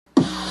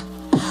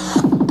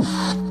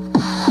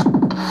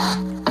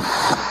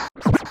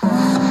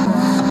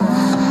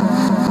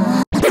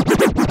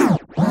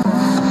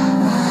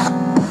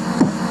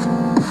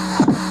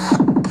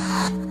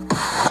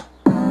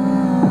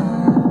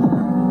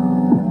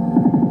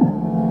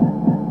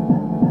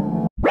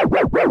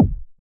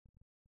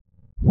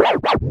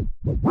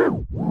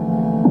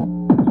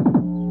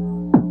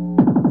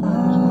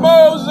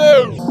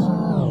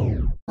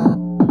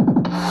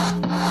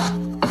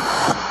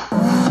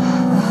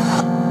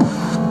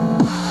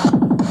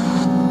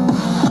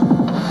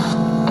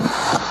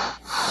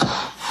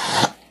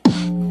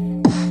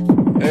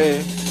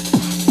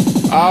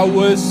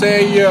would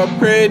say you're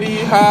pretty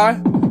high.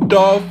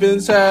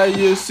 Dolphins, have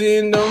you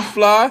seen them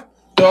fly?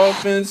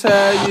 Dolphins,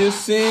 have you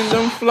seen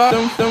them fly?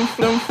 Them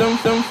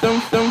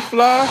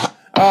fly.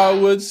 I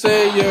would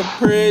say you're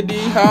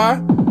pretty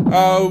high.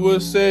 I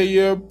would say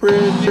you're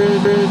pretty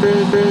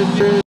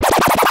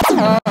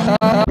high.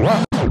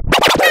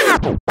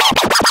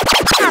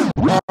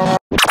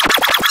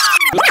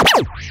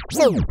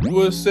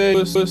 Would say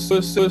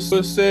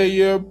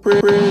you're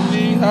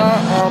pretty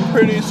high. I'm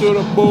pretty sure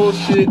the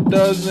bullshit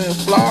doesn't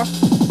fly.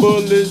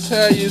 Bullets,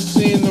 have you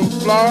seen them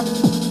fly?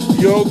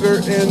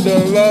 Yogurt and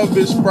the love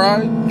is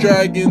fried.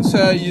 Dragons,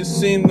 have you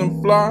seen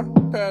them fly?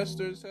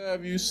 Pastors,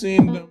 have you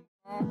seen them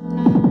fly?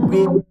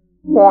 Blue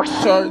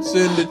tarts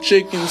and the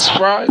chickens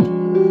fried.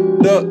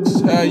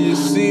 Ducks, have you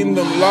seen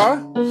them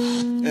lie?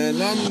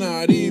 And I'm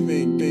not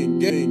even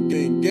getting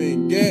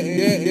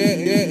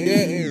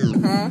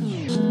high.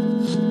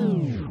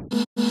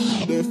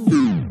 The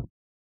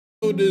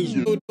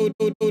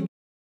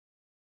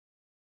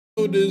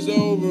food is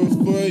over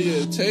for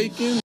your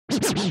taking.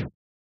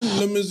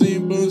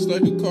 Limousine buns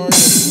like a car that's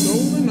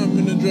stolen. I'm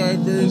in the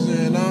driver's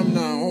and I'm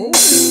not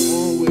holding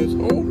on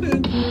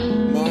withholding.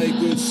 My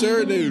good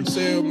sir, they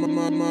say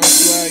my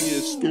swag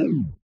is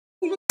stolen.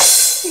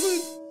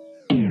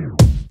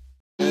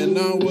 And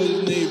I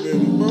wasn't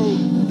even broke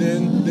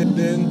then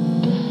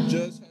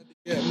just had to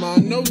get my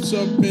notes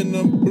up in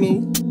the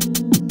blue.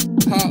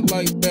 Hot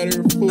like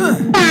better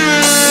food.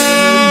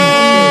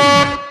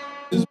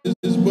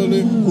 Is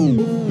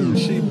bulletproof.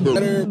 She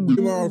better be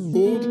my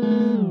food.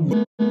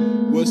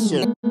 What's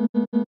up?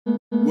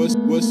 What's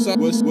up?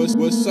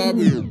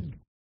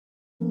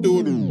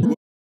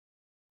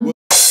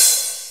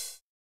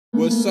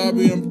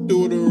 Wasabi, I'm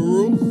through the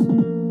roof.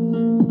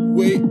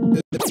 Wait,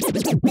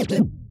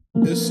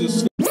 it's a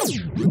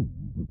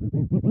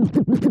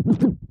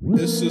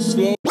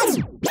slow.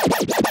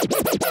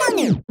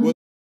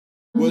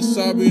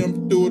 Wasabi,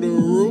 I'm through the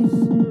roof.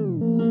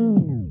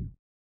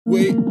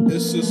 Wait,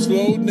 it's a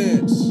slow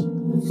dance.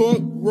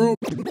 Fuck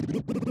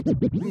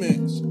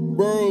romance,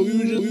 bro.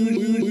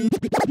 You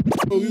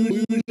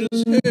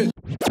just hit.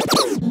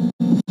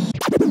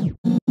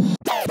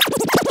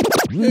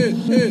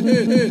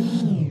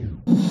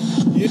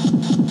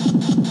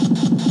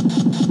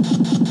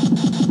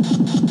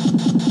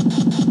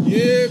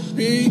 Yeah,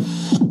 Pete.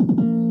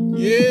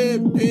 Yeah,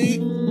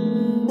 Pete.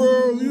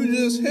 Bro, you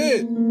just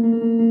hit.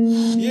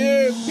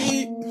 Yeah,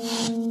 Pete.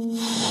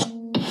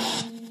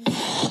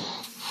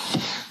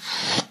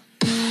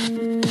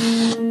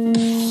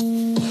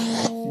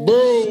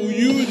 Bro,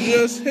 you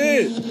just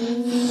hit.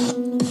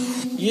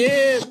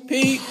 Yeah,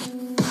 Pete.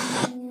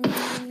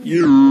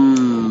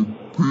 Yeah,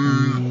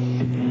 Pete.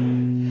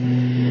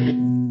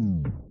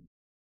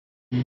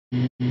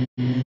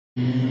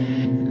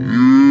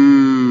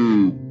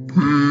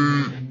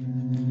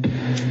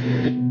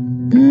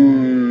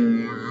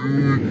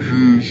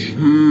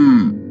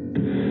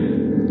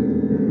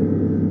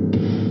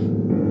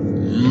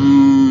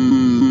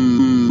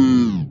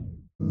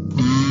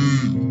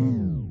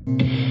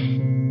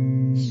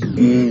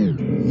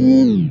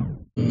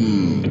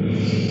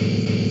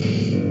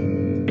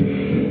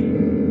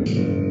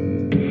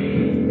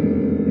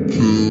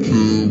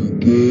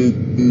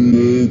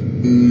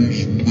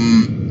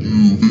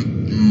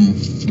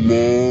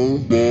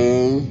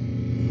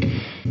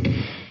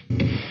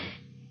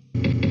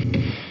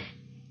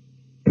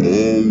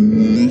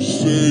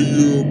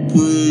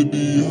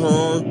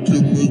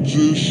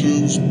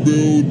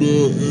 Build an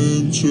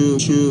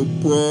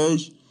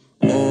enterprise.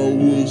 I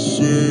would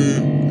say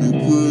you're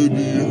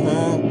pretty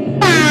hot.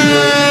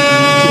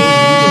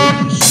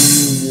 Have you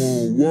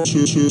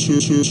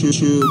seen one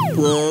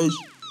surprise?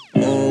 I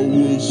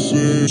would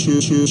say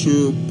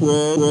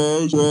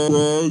surprise.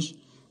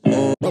 I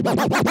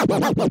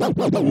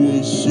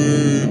would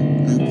say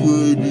you're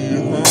pretty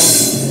hot.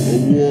 A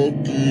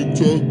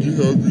walkie-talkie,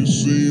 have you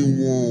seen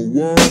one?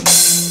 What?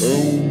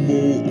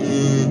 Elmo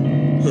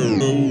and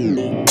hello.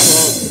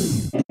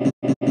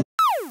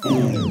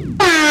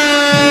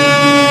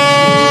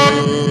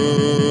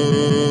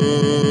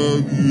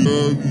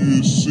 Have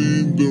you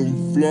seen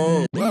them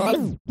fly?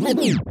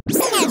 Have you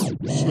seen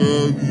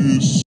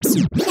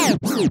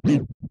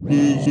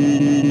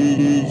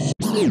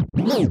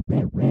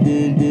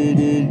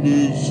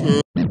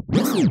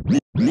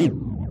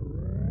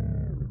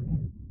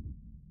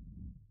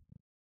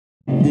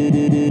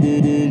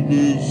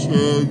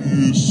have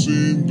you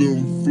seen them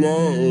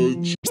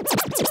fly?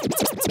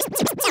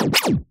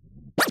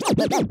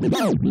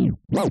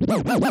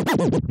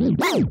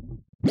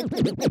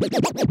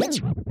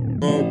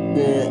 But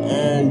I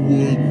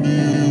would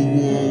need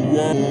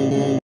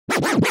one.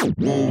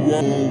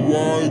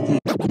 Why?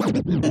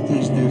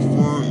 Because the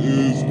front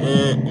is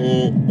at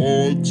all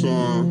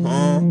time,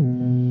 huh?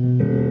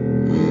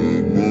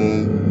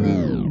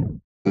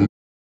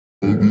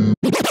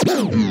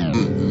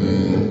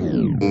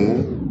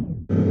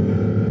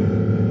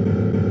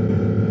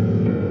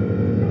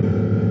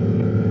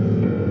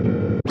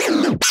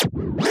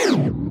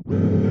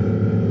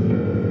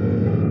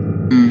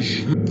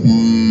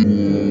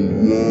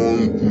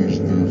 Why? Because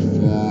the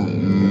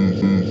front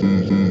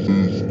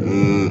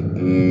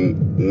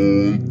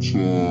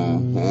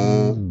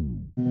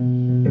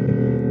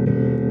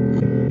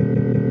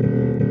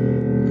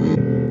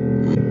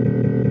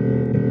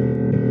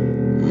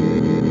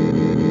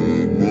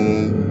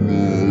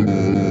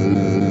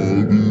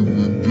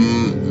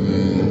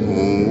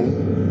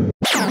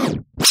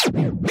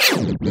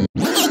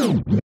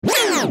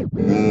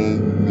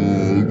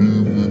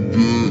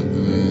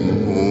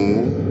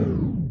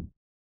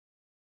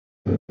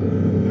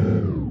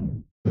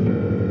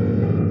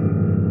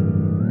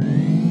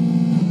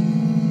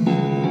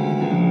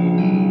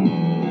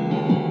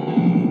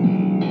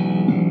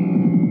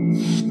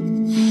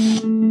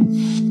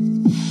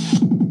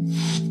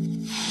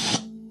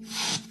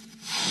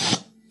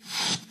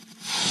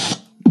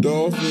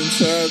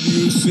have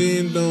you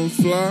seen them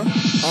fly?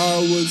 I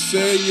would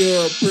say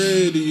you're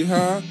pretty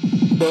high,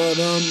 but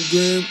I'm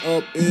grim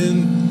up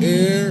in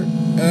air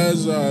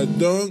as I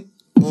dunk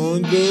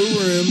on the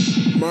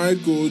rim.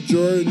 Michael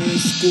Jordan,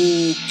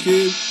 school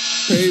kid,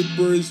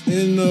 papers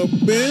in a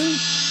bin.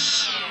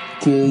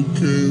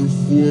 Cocaine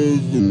for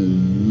the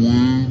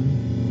win,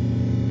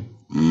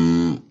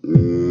 and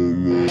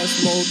all I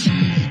smoke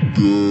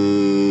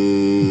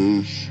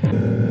gas.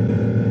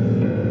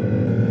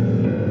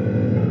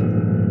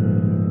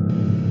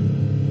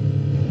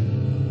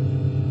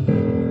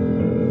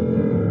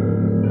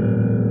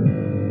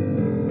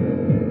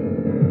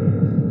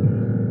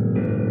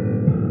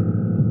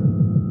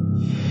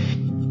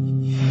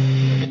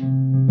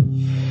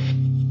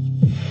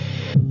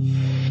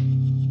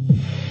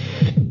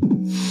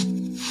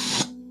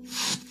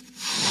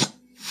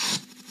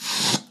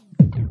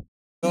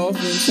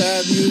 Dolphins,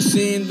 have you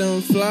seen them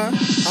fly?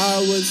 I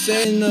would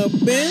say in a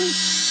bin.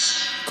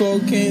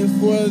 Cocaine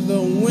for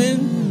the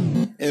win.